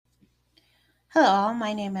Hello,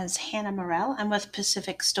 my name is Hannah Morell. I'm with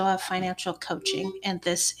Pacific Stoa Financial Coaching, and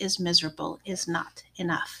this is Miserable is Not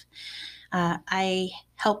Enough. I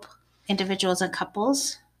help individuals and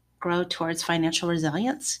couples grow towards financial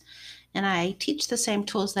resilience, and I teach the same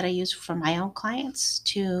tools that I use for my own clients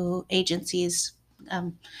to agencies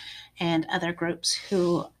um, and other groups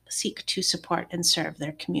who seek to support and serve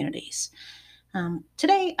their communities.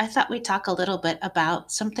 Today, I thought we'd talk a little bit about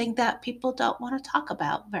something that people don't want to talk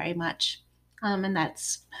about very much, and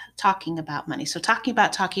that's talking about money. So, talking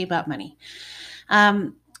about money.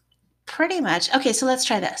 Um, Pretty much. Okay, so let's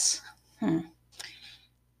try this.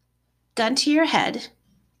 Gun to your head.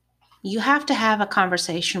 You have to have a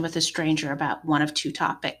conversation with a stranger about one of two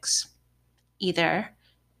topics, either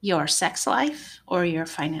your sex life or your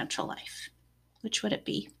financial life. Which would it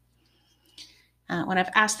be? When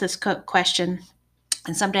I've asked this question,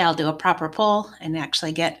 and someday I'll do a proper poll and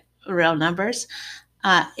actually get real numbers.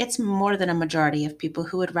 It's more than a majority of people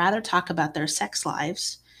who would rather talk about their sex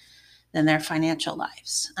lives than their financial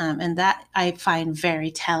lives. And that I find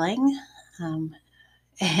very telling. Um,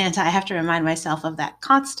 and I have to remind myself of that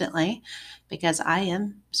constantly because I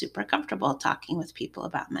am super comfortable talking with people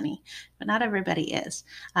about money, but not everybody is.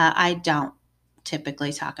 I don't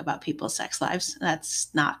typically talk about people's sex lives. That's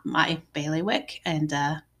not my bailiwick. And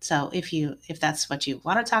so if that's what you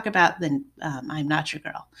want to talk about, then I'm not your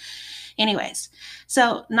girl. Anyways,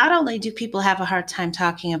 so not only do people have a hard time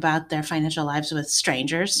talking about their financial lives with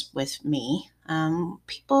strangers, with me,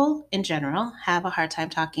 people in general have a hard time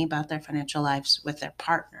talking about their financial lives with their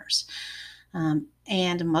partners.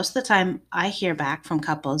 And most of the time, I hear back from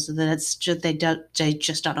couples that it's just they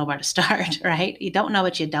just don't know where to start. Right? You don't know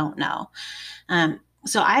what you don't know.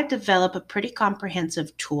 So I've developed a pretty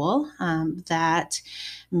comprehensive tool that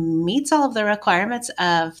meets all of the requirements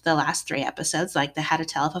of the last three episodes, like the how to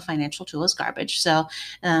tell if a financial tool is garbage. So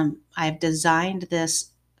I've designed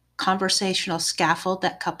this conversational scaffold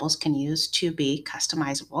that couples can use to be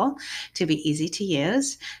customizable, to be easy to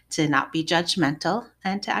use, to not be judgmental,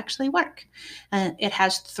 and to actually work. It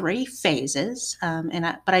has three phases,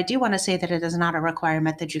 but I do want to say that it is not a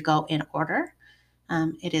requirement that you go in order.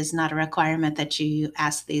 It is not a requirement that you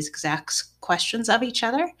ask these exact questions of each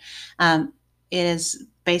other. It is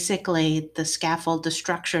basically the scaffold, the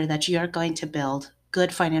structure that you are going to build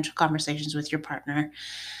good financial conversations with your partner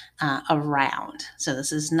around. So,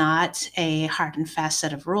 this is not a hard and fast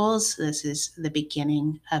set of rules. This is the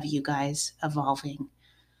beginning of you guys evolving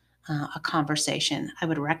a conversation. I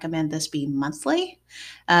would recommend this be monthly.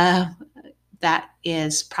 Uh, that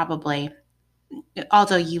is probably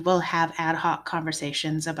although you will have ad hoc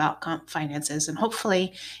conversations about finances. And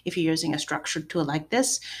hopefully, if you're using a structured tool like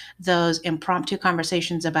this, those impromptu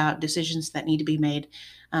conversations about decisions that need to be made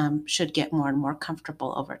should get more and more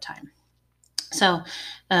comfortable over time. So,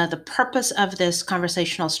 the purpose of this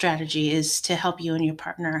conversational strategy is to help you and your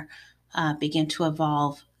partner begin to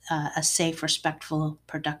evolve a safe, respectful,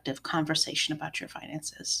 productive conversation about your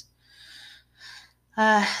finances.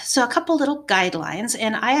 So, a couple little guidelines,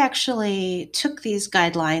 and I actually took these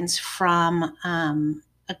guidelines from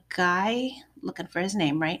a guy looking for his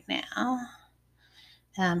name right now.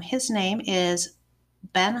 His name is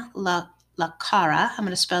Ben Lacara. I'm going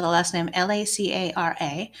to spell the last name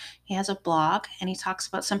Lacara. He has a blog and he talks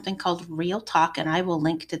about something called Real Talk, and I will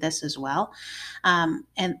link to this as well.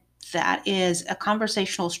 And that is a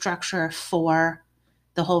conversational structure for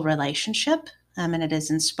the whole relationship. And it is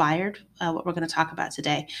inspired what we're going to talk about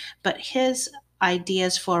today. But his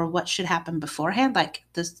ideas for what should happen beforehand, like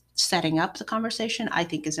the setting up the conversation, I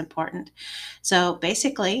think is important. So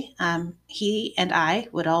basically, he and I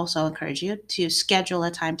would also encourage you to schedule a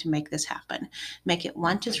time to make this happen. Make it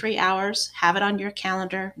 1 to 3 hours, have it on your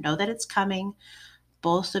calendar, know that it's coming.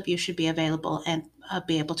 Both of you should be available and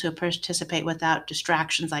be able to participate without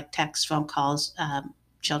distractions like text, phone calls,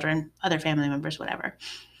 children, other family members, whatever.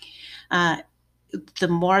 Uh, the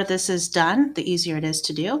more this is done, the easier it is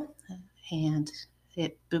to do. And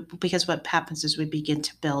because what happens is we begin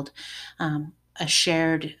to build a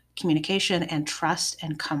shared communication and trust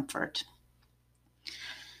and comfort.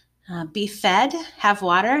 Be fed, have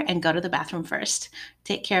water, and go to the bathroom first.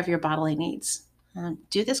 Take care of your bodily needs.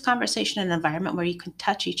 Do this conversation in an environment where you can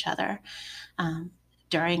touch each other um,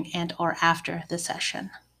 during and or after the session.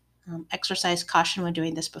 Exercise caution when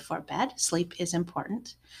doing this before bed. Sleep is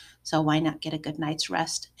important, so why not get a good night's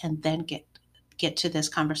rest and then get to this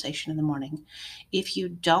conversation in the morning. If you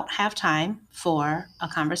don't have time for a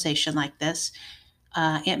conversation like this,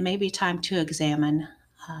 it may be time to examine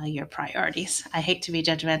your priorities. I hate to be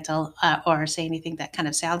judgmental or say anything that kind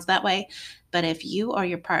of sounds that way, but if you or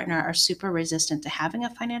your partner are super resistant to having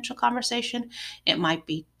a financial conversation, it might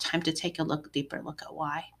be time to take a deeper look at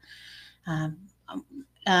why. Um,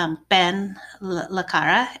 Ben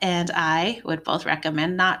Lacara and I would both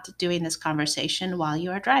recommend not doing this conversation while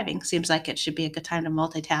you are driving. Seems like it should be a good time to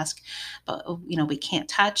multitask, but we can't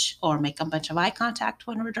touch or make a bunch of eye contact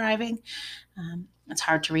when we're driving. It's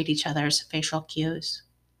hard to read each other's facial cues,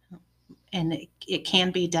 and it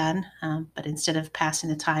can be done, but instead of passing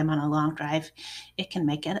the time on a long drive, it can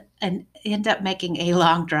make it and end up making a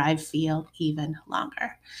long drive feel even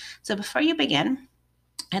longer. So before you begin,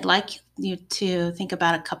 I'd like you to think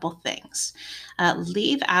about a couple things.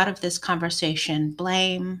 Leave out of this conversation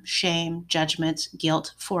blame, shame, judgment,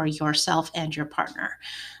 guilt for yourself and your partner.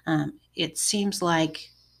 It seems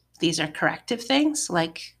like these are corrective things,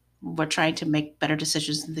 like we're trying to make better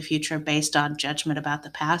decisions in the future based on judgment about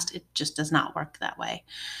the past. It just does not work that way.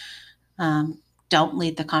 Don't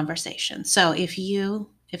lead the conversation. So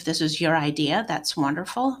if this is your idea, that's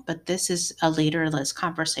wonderful, but this is a leaderless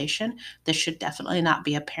conversation. This should definitely not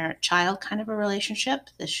be a parent-child kind of a relationship.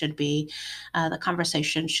 This should be, the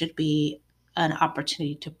conversation should be an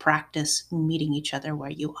opportunity to practice meeting each other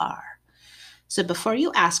where you are. So before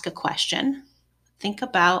you ask a question, think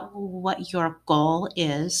about what your goal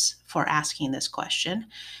is for asking this question.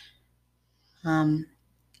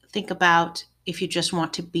 Think about if you just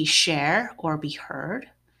want to be shared or be heard.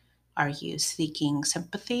 Are you seeking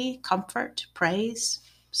sympathy, comfort, praise,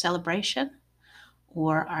 celebration?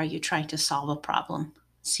 Or are you trying to solve a problem,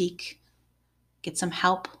 get some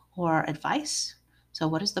help or advice? So,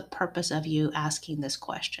 what is the purpose of you asking this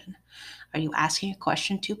question? Are you asking a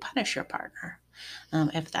question to punish your partner?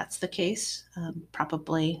 If that's the case,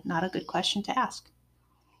 probably not a good question to ask.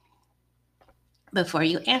 Before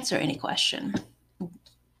you answer any question,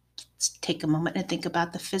 take a moment and think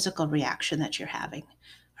about the physical reaction that you're having.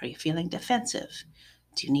 Are you feeling defensive?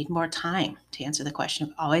 Do you need more time to answer the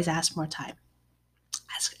question? Always ask more time.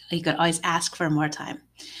 You could always ask for more time.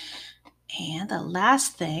 And the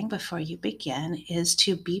last thing before you begin is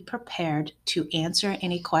to be prepared to answer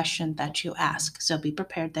any question that you ask. So be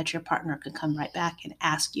prepared that your partner can come right back and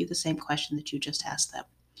ask you the same question that you just asked them.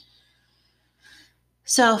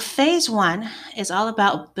 So phase one is all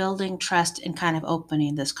about building trust and kind of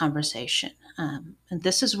opening this conversation. And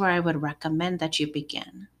this is where I would recommend that you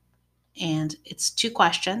begin. And it's 2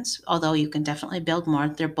 questions, although you can definitely build more.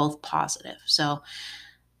 They're both positive. So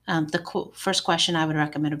the first question I would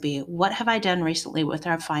recommend would be, what have I done recently with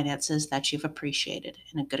our finances that you've appreciated?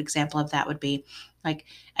 And a good example of that would be, like,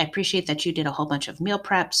 I appreciate that you did a whole bunch of meal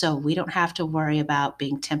prep, so we don't have to worry about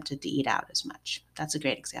being tempted to eat out as much. That's a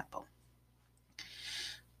great example.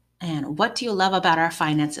 And what do you love about our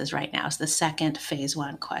finances right now is the second phase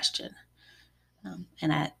one question.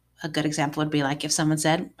 A good example would be like if someone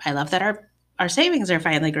said, I love that our savings are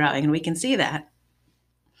finally growing and we can see that.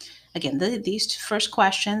 Again, these first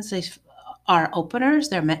questions, these are openers.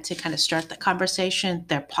 They're meant to kind of start the conversation.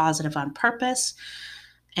 They're positive on purpose.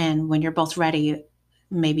 And when you're both ready,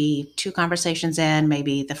 maybe 2 conversations in,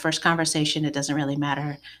 maybe the first conversation, it doesn't really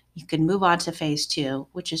matter. You can move on to phase 2,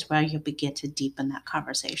 which is where you begin to deepen that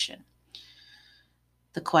conversation.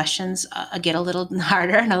 The questions get a little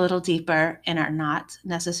harder and a little deeper and are not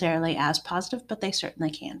necessarily as positive, but they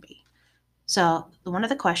certainly can be. So, one of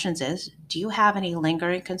the questions is, do you have any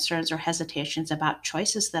lingering concerns or hesitations about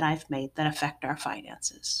choices that I've made that affect our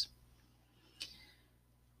finances?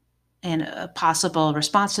 And a possible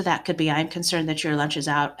response to that could be, I'm concerned that your lunches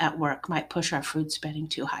out at work might push our food spending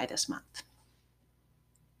too high this month.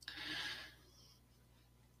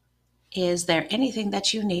 Is there anything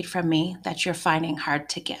that you need from me that you're finding hard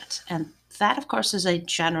to get? And that, of course, is a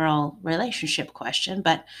general relationship question,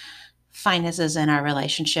 but finances in our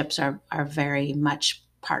relationships are very much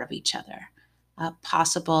part of each other.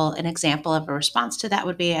 An example of a response to that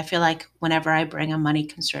would be, I feel like whenever I bring a money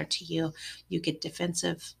concern to you, you get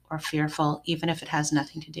defensive or fearful, even if it has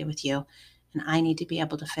nothing to do with you. And I need to be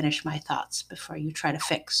able to finish my thoughts before you try to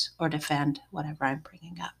fix or defend whatever I'm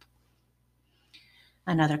bringing up.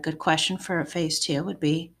 Another good question for phase 2 would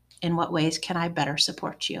be, in what ways can I better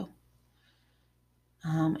support you?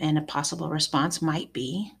 And a possible response might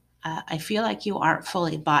be, I feel like you aren't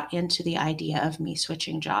fully bought into the idea of me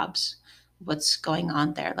switching jobs. What's going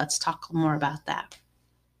on there? Let's talk more about that.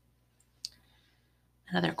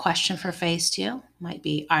 Another question for phase 2 might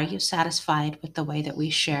be, are you satisfied with the way that we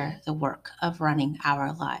share the work of running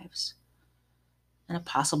our lives? And a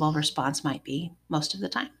possible response might be, most of the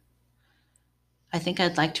time. I think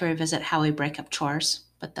I'd like to revisit how we break up chores,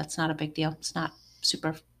 but that's not a big deal. It's not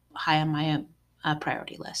super high on my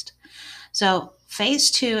priority list. So phase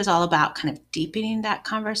 2 is all about kind of deepening that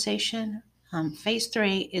conversation. Phase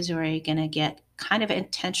 3 is where you're going to get kind of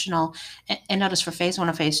intentional. And notice for phase 1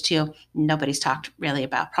 and phase 2, nobody's talked really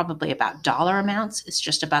probably about dollar amounts. It's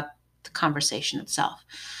just about the conversation itself.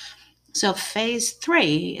 So phase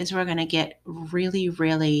 3 is we're going to get really,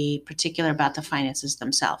 really particular about the finances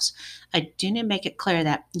themselves. I do need to make it clear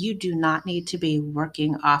that you do not need to be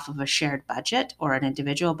working off of a shared budget or an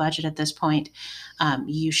individual budget at this point.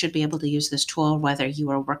 You should be able to use this tool whether you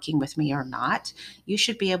are working with me or not. You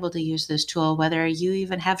should be able to use this tool whether you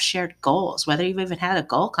even have shared goals, whether you've even had a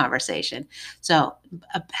goal conversation. So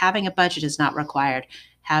having a budget is not required.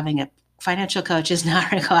 Having a financial coach is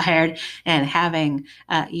not required, and having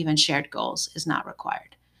even shared goals is not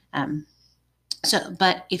required.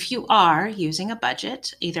 But if you are using a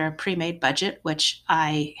budget, either a pre-made budget, which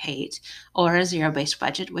I hate, or a zero-based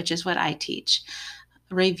budget, which is what I teach,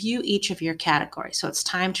 review each of your categories. So it's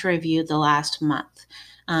time to review the last month.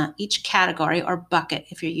 Each category or bucket,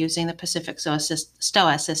 if you're using the Pacific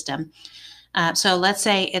STOA system, so let's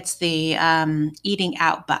say it's the eating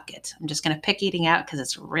out bucket. I'm just going to pick eating out because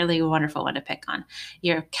it's a really wonderful one to pick on.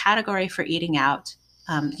 Your category for eating out,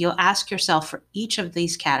 you'll ask yourself for each of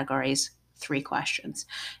these categories 3 questions.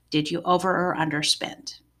 Did you over or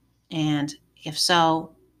underspend? And if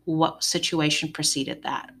so, what situation preceded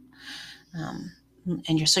that?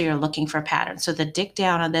 So you're looking for patterns. So the dig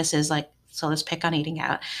down on this is like, so let's pick on eating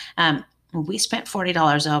out. We spent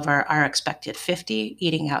 $40 over our expected $50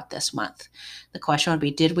 eating out this month. The question would be,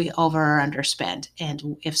 did we over or underspend?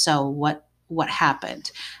 And if so, what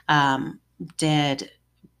happened?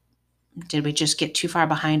 Did we just get too far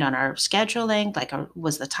behind on our scheduling? Like,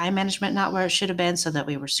 was the time management not where it should have been so that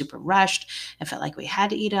we were super rushed and felt like we had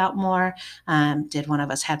to eat out more? Did one of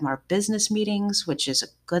us had more business meetings, which is a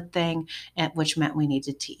good thing, which meant we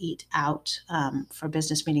needed to eat out for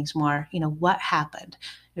business meetings more? What happened?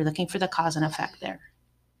 You're looking for the cause and effect there.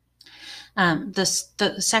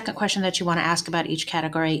 The second question that you want to ask about each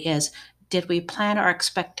category is, did we plan our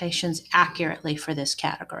expectations accurately for this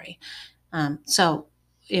category? So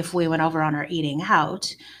if we went over on our eating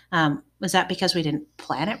out, was that because we didn't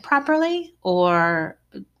plan it properly, or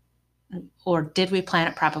did we plan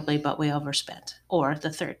it properly but we overspent? Or the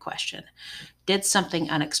third question, did something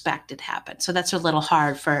unexpected happen? So that's a little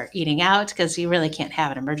hard for eating out because you really can't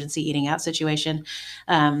have an emergency eating out situation.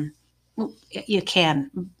 You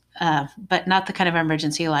can, but not the kind of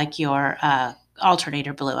emergency like your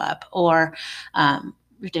alternator blew up or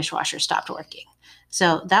your dishwasher stopped working.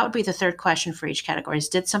 So that would be the third question for each category is,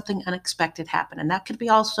 did something unexpected happen? And that could be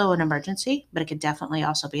also an emergency, but it could definitely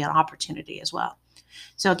also be an opportunity as well.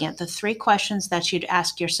 So again, the 3 questions that you'd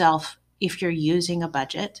ask yourself if you're using a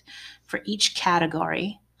budget for each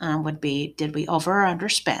category would be, did we over or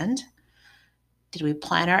underspend? Did we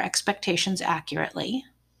plan our expectations accurately?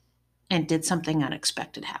 And did something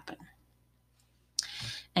unexpected happen?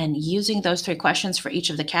 And using those 3 questions for each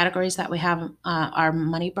of the categories that we have our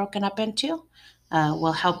money broken up into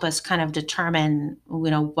will help us kind of determine,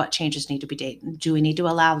 what changes need to be made. Do we need to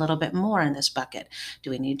allow a little bit more in this bucket? Do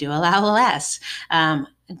we need to allow less?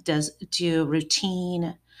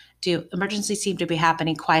 Do emergencies seem to be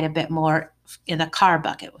happening quite a bit more in the car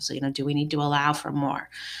bucket? So, do we need to allow for more?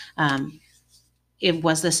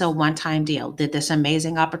 Was this a one-time deal? Did this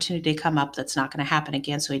amazing opportunity come up that's not going to happen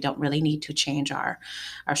again? So we don't really need to change our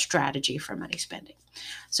strategy for money spending.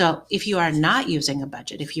 So if you are not using a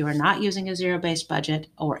budget, if you are not using a zero-based budget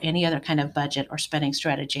or any other kind of budget or spending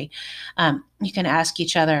strategy, you can ask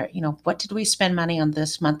each other, what did we spend money on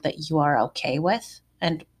this month that you are okay with,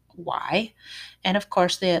 and why? And of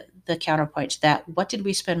course, the counterpoint to that, what did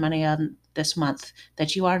we spend money on this month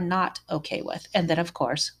that you are not okay with? And then, of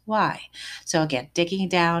course, why? So again, digging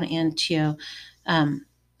down into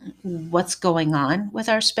what's going on with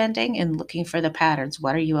our spending and looking for the patterns.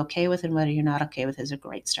 What are you okay with and what are you not okay with is a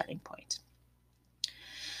great starting point.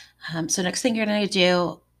 So next thing you're going to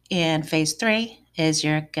do in phase 3 is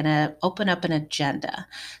you're going to open up an agenda.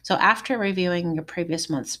 So after reviewing your previous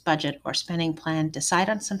month's budget or spending plan, decide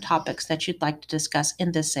on some topics that you'd like to discuss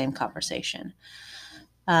in this same conversation.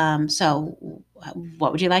 So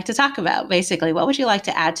what would you like to talk about? Basically, what would you like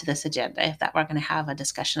to add to this agenda if that we're going to have a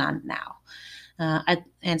discussion on now?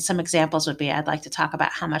 And some examples would be, I'd like to talk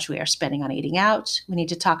about how much we are spending on eating out. We need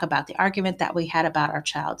to talk about the argument that we had about our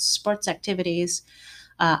child's sports activities.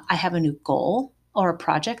 I have a new goal or a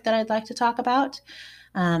project that I'd like to talk about.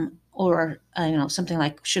 Or something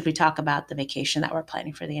like, should we talk about the vacation that we're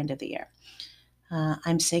planning for the end of the year?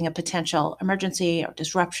 I'm seeing a potential emergency or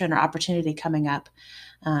disruption or opportunity coming up.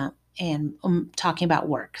 And talking about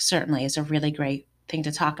work certainly is a really great thing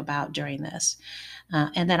to talk about during this.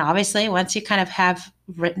 And then obviously, once you kind of have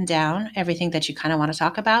written down everything that you kind of want to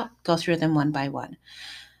talk about, go through them one by one.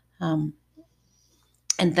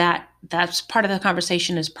 And that's part of the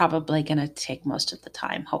conversation is probably going to take most of the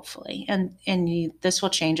time, hopefully. And this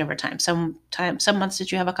will change over time. Some months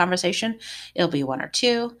that you have a conversation, it'll be one or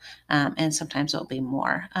two, and sometimes it'll be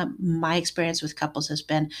more. My experience with couples has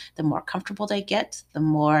been the more comfortable they get, the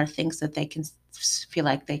more things that they can feel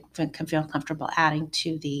like they can feel comfortable adding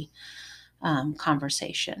to the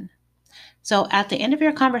conversation. So at the end of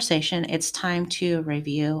your conversation, it's time to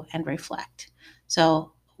review and reflect.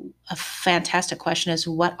 So a fantastic question is,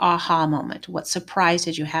 what aha moment, what surprise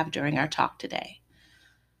did you have during our talk today?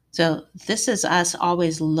 So this is us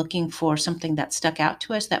always looking for something that stuck out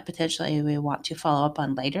to us that potentially we want to follow up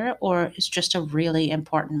on later, or it's just a really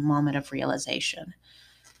important moment of realization.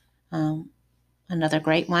 Another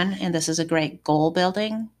great one, and this is a great goal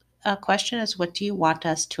building question, is what do you want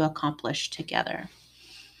us to accomplish together?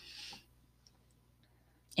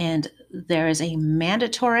 And there is a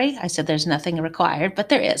mandatory, I said there's nothing required, but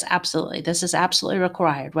there is absolutely. This is absolutely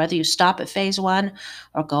required. Whether you stop at phase 1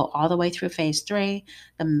 or go all the way through phase 3,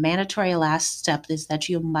 the mandatory last step is that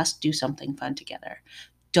you must do something fun together.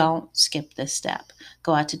 Don't skip this step.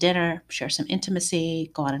 Go out to dinner, share some intimacy,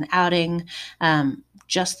 go on an outing,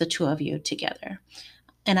 just the two of you together.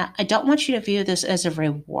 And I don't want you to view this as a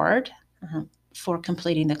reward for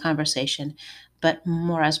completing the conversation, but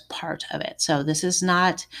more as part of it. So this is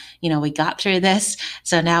not, we got through this,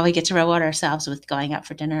 so now we get to reward ourselves with going out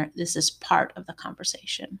for dinner. This is part of the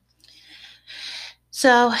conversation.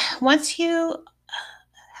 So once you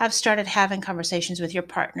have started having conversations with your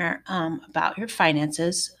partner about your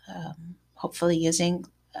finances, hopefully using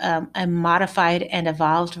a modified and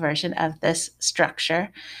evolved version of this structure,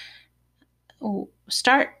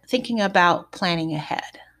 start thinking about planning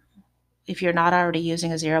ahead. If you're not already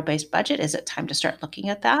using a zero-based budget, is it time to start looking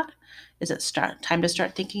at that? Is it time to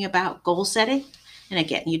start thinking about goal setting? And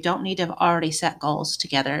again, you don't need to have already set goals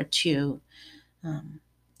together to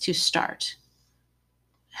start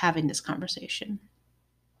having this conversation.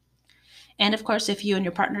 And of course, if you and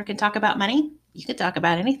your partner can talk about money, you can talk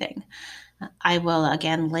about anything. I will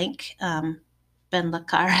again link Ben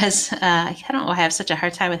Lacara's, I don't know why I have such a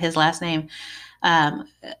hard time with his last name,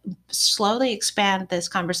 slowly expand this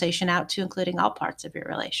conversation out to including all parts of your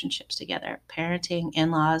relationships together. Parenting,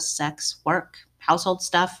 in-laws, sex, work, household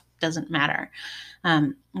stuff, doesn't matter.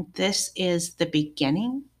 This is the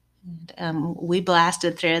beginning. We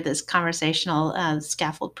blasted through this conversational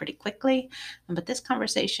scaffold pretty quickly, but this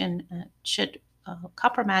conversation should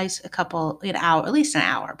compromise an hour, at least an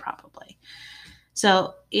hour probably.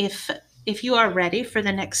 So if you are ready for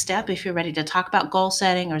the next step, if you're ready to talk about goal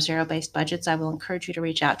setting or zero-based budgets, I will encourage you to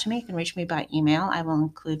reach out to me. You can reach me by email. I will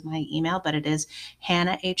include my email, but it is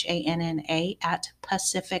Hannah, Hanna, at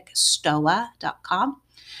pacificstoa.com.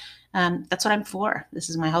 That's what I'm for.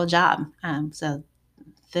 This is my whole job. So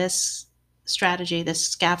this strategy, this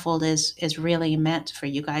scaffold is really meant for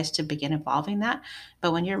you guys to begin evolving that.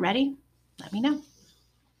 But when you're ready, let me know.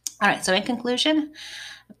 All right. So in conclusion,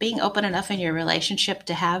 being open enough in your relationship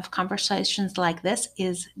to have conversations like this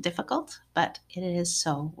is difficult, but it is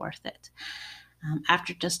so worth it.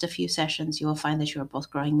 After just a few sessions, you will find that you are both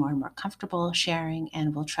growing more and more comfortable sharing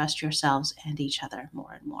and will trust yourselves and each other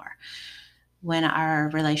more and more. When our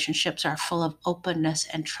relationships are full of openness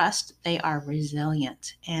and trust, they are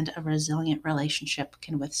resilient, and a resilient relationship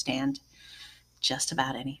can withstand just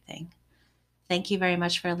about anything. Thank you very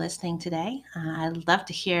much for listening today. I'd love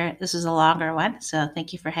to hear, this is a longer one, so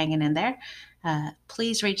thank you for hanging in there.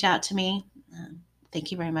 Please reach out to me.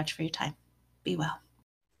 Thank you very much for your time. Be well.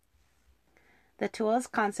 The tools,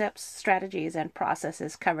 concepts, strategies, and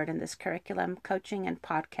processes covered in this curriculum, coaching, and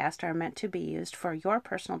podcast are meant to be used for your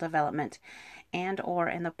personal development and or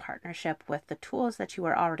in the partnership with the tools that you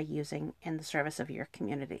are already using in the service of your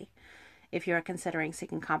community. If you are considering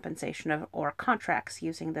seeking compensation or contracts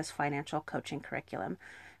using this financial coaching curriculum,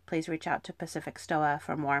 please reach out to Pacific Stoa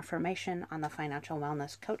for more information on the Financial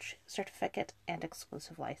Wellness Coach Certificate and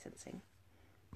exclusive licensing.